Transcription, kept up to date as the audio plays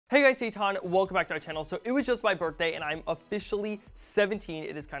Hey guys, Eitan, welcome back to our channel. So it was just my birthday and I'm officially 17.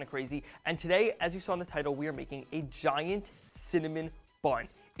 It is kind of crazy. And today, as you saw in the title, we are making a giant cinnamon bun.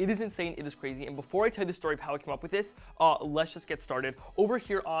 It is insane, it is crazy. And before I tell you the story of how I came up with this, let's just get started. Over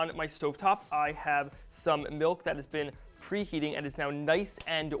here on my stovetop, I have some milk that has been preheating and is now nice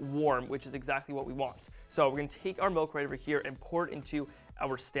and warm, which is exactly what we want. So we're gonna take our milk right over here and pour it into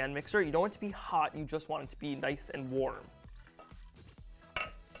our stand mixer. You don't want it to be hot, you just want it to be nice and warm.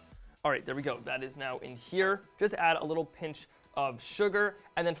 All right, there we go. That is now in here. Just add a little pinch of sugar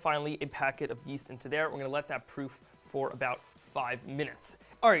and then finally a packet of yeast into there. We're gonna let that proof for about 5 minutes.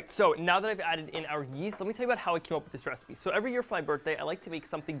 All right, so now that I've added in our yeast, let me tell you about how I came up with this recipe. So every year for my birthday, I like to make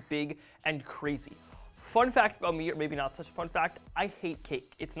something big and crazy. Fun fact about me, or maybe not such a fun fact, I hate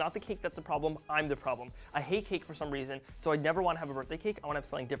cake. It's not the cake that's the problem, I'm the problem. I hate cake for some reason, so I never want to have a birthday cake, I want to have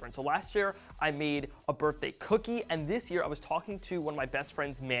something different. So last year, I made a birthday cookie, and this year I was talking to one of my best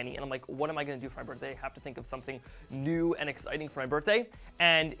friends, Manny, and I'm like, what am I going to do for my birthday? I have to think of something new and exciting for my birthday.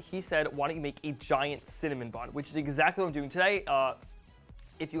 And he said, why don't you make a giant cinnamon bun, which is exactly what I'm doing today.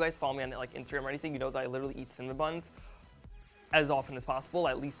 If you guys follow me on like Instagram or anything, you know that I literally eat cinnamon buns as often as possible,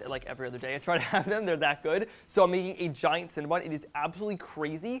 at least like every other day I try to have them. They're that good. So I'm making a giant cinnamon bun. It is absolutely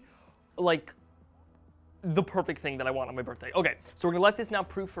crazy, like the perfect thing that I want on my birthday. Okay, so we're gonna let this now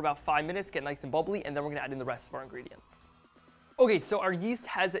proof for about 5 minutes, get nice and bubbly, and then we're gonna add in the rest of our ingredients. Okay, so our yeast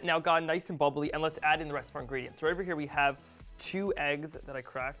has now gotten nice and bubbly, and let's add in the rest of our ingredients. So right over here we have 2 eggs that I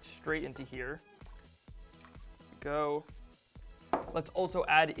cracked straight into here. There we go. Let's also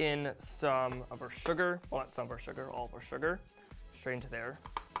add in some of our sugar. Well, not some of our sugar, all of our sugar. Straight into there.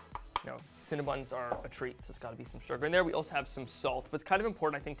 You know, cinnamon buns are a treat, so it's got to be some sugar in there. We also have some salt, but it's kind of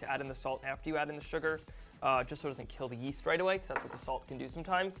important, I think, to add in the salt after you add in the sugar, just so it doesn't kill the yeast right away, because that's what the salt can do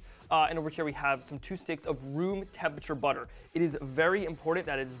sometimes. And over here we have some 2 sticks of room temperature butter. It is very important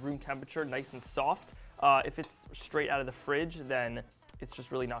that it is room temperature, nice and soft. If it's straight out of the fridge, then it's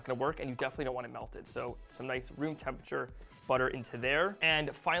just really not going to work, and you definitely don't want it melted. So some nice room temperature butter into there.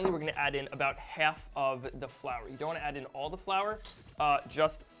 And finally, we're going to add in about half of the flour. You don't want to add in all the flour,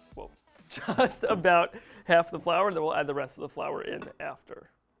 just about half the flour, and then we'll add the rest of the flour in after.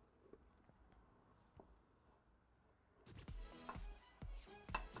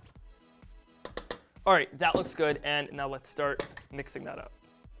 All right, that looks good, and now let's start mixing that up.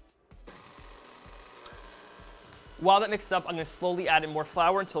 While that mixes up, I'm going to slowly add in more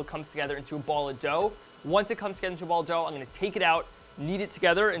flour until it comes together into a ball of dough. Once it comes together into a ball of dough, I'm going to take it out, knead it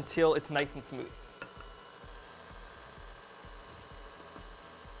together until it's nice and smooth.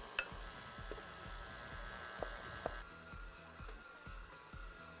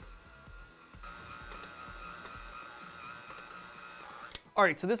 All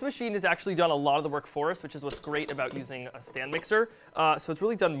right, so this machine has actually done a lot of the work for us, which is what's great about using a stand mixer. So it's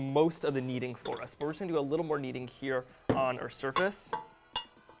really done most of the kneading for us. But we're just going to do a little more kneading here on our surface.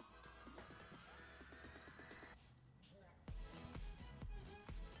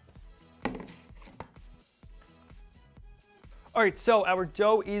 All right, so our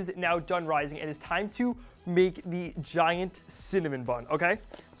dough is now done rising. It is time to make the giant cinnamon bun, okay?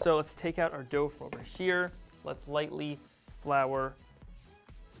 So let's take out our dough from over here. Let's lightly flour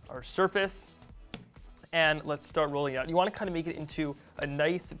our surface, and let's start rolling it out. You want to kind of make it into a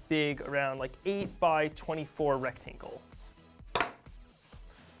nice big, around like 8 by 24 rectangle. You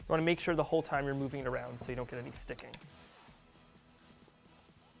want to make sure the whole time you're moving it around so you don't get any sticking.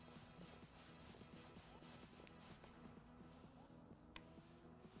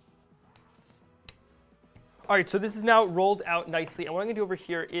 All right, so this is now rolled out nicely, and what I'm gonna do over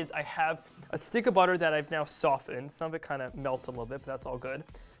here is I have a stick of butter that I've now softened. Some of it kind of melted a little bit, but that's all good.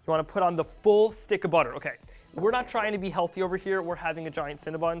 You wanna put on the full stick of butter. Okay, we're not trying to be healthy over here. We're having a giant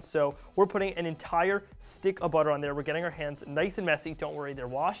cinnamon bun, so we're putting an entire stick of butter on there. We're getting our hands nice and messy. Don't worry, they're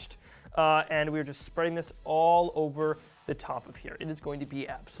washed. And we're just spreading this all over the top of here. It is going to be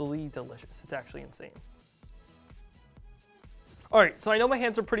absolutely delicious. It's actually insane. All right, so I know my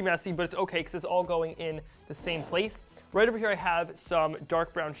hands are pretty messy, but it's okay because it's all going in the same place. Right over here I have some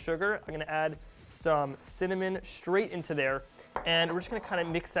dark brown sugar. I'm gonna add some cinnamon straight into there, and we're just gonna kind of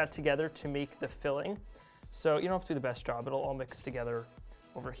mix that together to make the filling. So you don't have to do the best job, it'll all mix together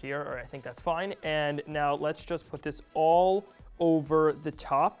over here. All right, I think that's fine. And now let's just put this all over the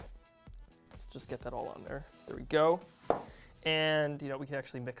top. Let's just get that all on there. There we go. And you know, we can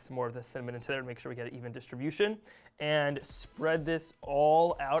actually mix some more of the cinnamon into there to make sure we get an even distribution and spread this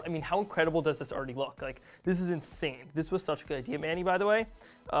all out. I mean, how incredible does this already look? Like, this is insane. This was such a good idea, Manny, by the way.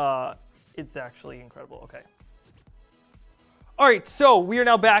 It's actually incredible. Okay. All right, so we are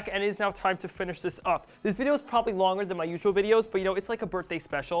now back, and it is now time to finish this up. This video is probably longer than my usual videos, but you know, it's like a birthday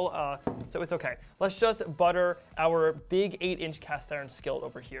special, so it's okay. Let's just butter our big 8-inch cast iron skillet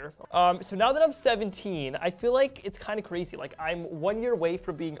over here. So now that I'm 17, I feel like it's kind of crazy. Like, I'm 1 year away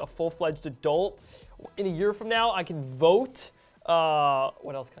from being a full-fledged adult. In a year from now, I can vote.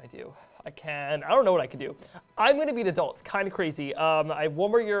 What else can I do? I don't know what I can do. I'm gonna be an adult. It's kind of crazy. I have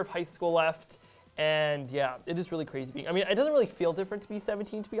 1 more year of high school left. And yeah, it is really crazy. I mean, it doesn't really feel different to be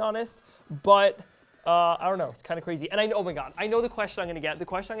 17, to be honest, but I don't know, it's kind of crazy. And I know, oh my God, I know the question I'm gonna get. The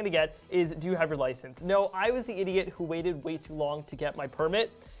question I'm gonna get is, do you have your license? No, I was the idiot who waited way too long to get my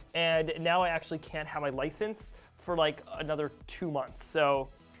permit, and now I actually can't have my license for like another 2 months. So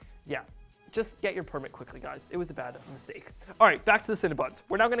yeah, just get your permit quickly, guys. It was a bad mistake. All right, back to the Cinnabons.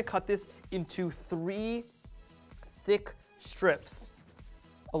 We're now gonna cut this into 3 thick strips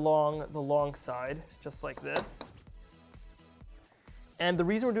along the long side, just like this. And the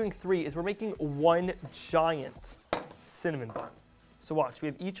reason we're doing 3 is we're making 1 giant cinnamon bun. So watch, we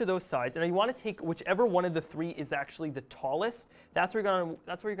have each of those sides, and you want to take whichever one of the 3 is actually the tallest. That's where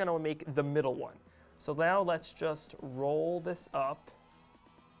you're gonna make the middle one. So now let's just roll this up.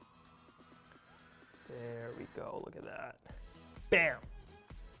 There we go, look at that. Bam!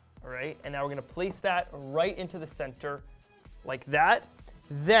 All right, and now we're gonna place that right into the center like that.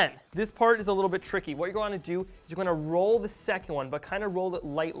 Then, this part is a little bit tricky. What you're going to do is you're going to roll the second one, but kind of roll it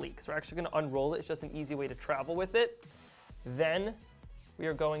lightly, because we're actually going to unroll it. It's just an easy way to travel with it. Then, we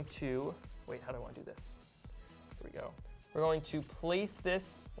are going to, wait, how do I want to do this? Here we go. We're going to place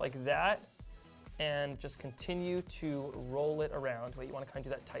this like that, and just continue to roll it around. Wait, you want to kind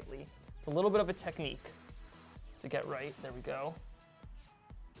of do that tightly. It's a little bit of a technique to get right. There we go.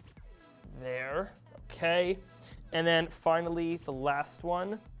 There. Okay. And then finally, the last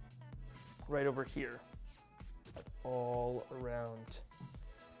one, right over here, all around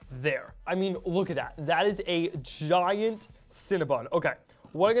there. I mean, look at that. That is a giant Cinnabon. Okay,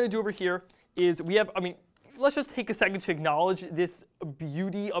 what I'm gonna do over here is let's just take a second to acknowledge this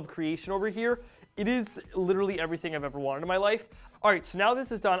beauty of creation over here. It is literally everything I've ever wanted in my life. All right, so now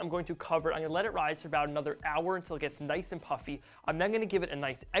this is done, I'm going to cover it. I'm gonna let it rise for about another hour until it gets nice and puffy. I'm then gonna give it a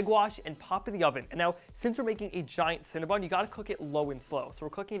nice egg wash and pop in the oven. And now, since we're making a giant Cinnabon, you gotta cook it low and slow. So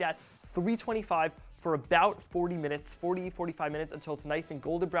we're cooking it at 325 for about 45 minutes until it's nice and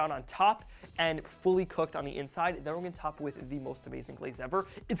golden brown on top and fully cooked on the inside. Then we're gonna top it with the most amazing glaze ever.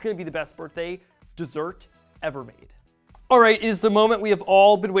 It's gonna be the best birthday dessert ever made. All right, it is the moment we have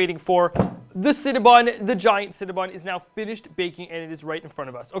all been waiting for. The Cinnabon, the giant Cinnabon, is now finished baking, and it is right in front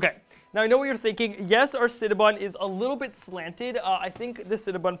of us. Okay, now I know what you're thinking. Yes, our Cinnabon is a little bit slanted. I think the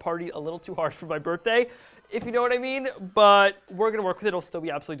Cinnabon partied a little too hard for my birthday, if you know what I mean, but we're gonna work with it. It'll still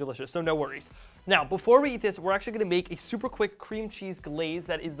be absolutely delicious, so no worries. Now, before we eat this, we're actually gonna make a super quick cream cheese glaze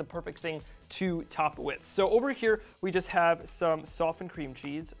that is the perfect thing to top it with. So over here, we just have some softened cream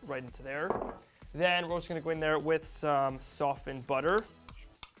cheese right into there. Then we're just gonna go in there with some softened butter.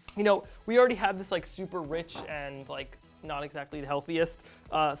 You know, we already have this like super rich and like not exactly the healthiest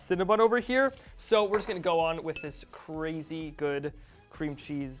Cinnabon over here. So we're just gonna go on with this crazy good cream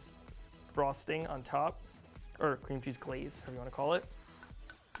cheese frosting on top, or cream cheese glaze, however you wanna call it.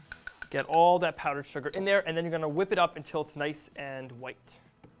 Get all that powdered sugar in there, and then you're gonna whip it up until it's nice and white.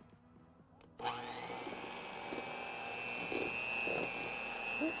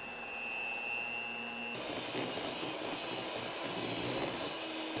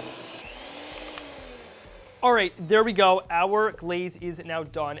 All right, there we go. Our glaze is now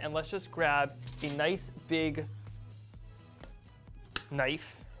done, and let's just grab a nice big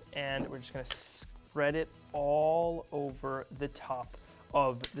knife, and we're just gonna spread it all over the top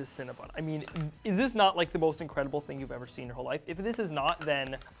of the Cinnabon. I mean, is this not like the most incredible thing you've ever seen in your whole life? If this is not,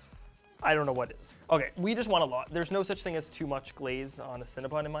 then I don't know what is. Okay, we just want a lot. There's no such thing as too much glaze on a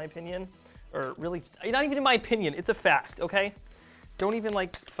Cinnabon, in my opinion. Or really, not even in my opinion, it's a fact, okay? Don't even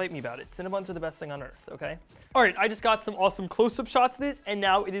like fight me about it. Cinnabons are the best thing on earth, okay? All right, I just got some awesome close-up shots of this, and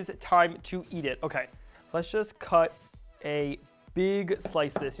now it is time to eat it. Okay, let's just cut a big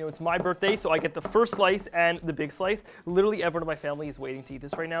slice of this. You know, it's my birthday, so I get the first slice and the big slice. Literally everyone in my family is waiting to eat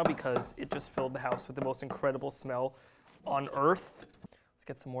this right now because it just filled the house with the most incredible smell on earth. Let's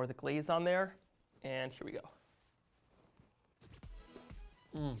get some more of the glaze on there, and here we go.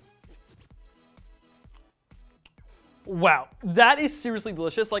 Wow, that is seriously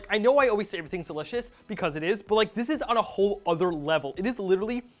delicious. Like, I know I always say everything's delicious because it is, but like this is on a whole other level. It is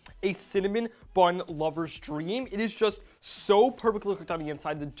literally a cinnamon bun lover's dream. It is just so perfectly cooked on the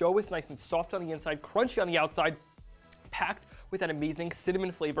inside. The dough is nice and soft on the inside, crunchy on the outside, packed with that amazing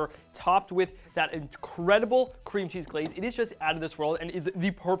cinnamon flavor, topped with that incredible cream cheese glaze. It is just out of this world and is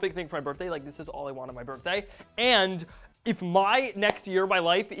the perfect thing for my birthday. Like, this is all I want on my birthday. And if my next year of my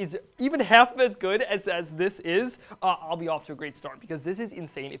life is even half as good as this is, I'll be off to a great start, because this is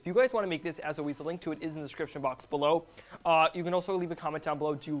insane. If you guys want to make this, as always, the link to it is in the description box below. You can also leave a comment down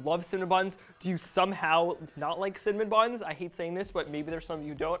below. Do you love cinnamon buns? Do you somehow not like cinnamon buns? I hate saying this, but maybe there's some of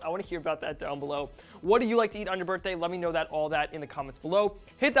you who don't. I want to hear about that down below. What do you like to eat on your birthday? Let me know all that in the comments below.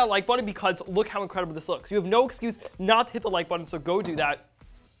 Hit that like button, because look how incredible this looks. You have no excuse not to hit the like button, so go do that.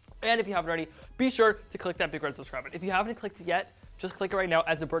 And if you haven't already, be sure to click that big red subscribe button. If you haven't clicked it yet, just click it right now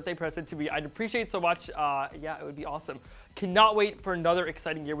as a birthday present to me. I'd appreciate it so much. Yeah, it would be awesome. Cannot wait for another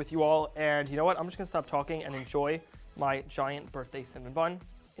exciting year with you all. And you know what? I'm just going to stop talking and enjoy my giant birthday cinnamon bun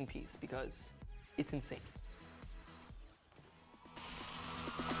in peace, because it's insane.